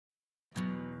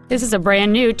This is a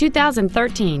brand new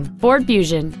 2013 Ford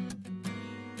Fusion.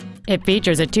 It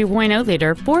features a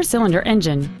 2.0-liter four-cylinder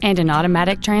engine and an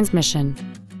automatic transmission.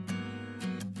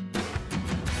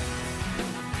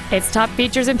 Its top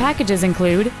features and packages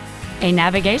include a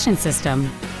navigation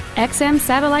system, XM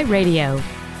satellite radio,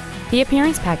 the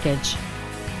appearance package,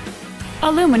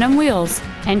 aluminum wheels,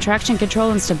 and traction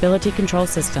control and stability control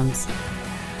systems.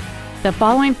 The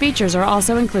following features are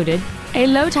also included: a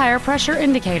low tire pressure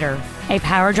indicator, a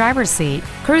power driver's seat,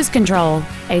 cruise control,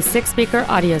 a 6-speaker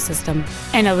audio system,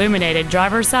 an illuminated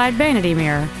driver's side vanity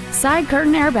mirror, side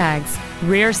curtain airbags,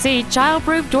 rear seat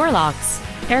child-proof door locks,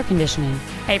 air conditioning,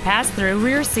 a pass-through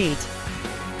rear seat.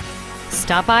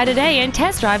 Stop by today and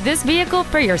test drive this vehicle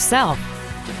for yourself.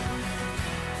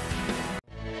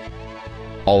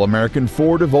 All-American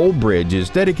Ford of Old Bridge is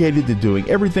dedicated to doing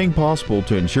everything possible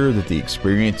to ensure that the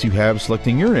experience you have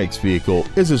selecting your next vehicle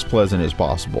is as pleasant as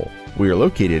possible. We are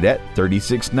located at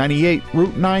 3698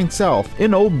 Route 9 South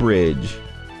in Old Bridge.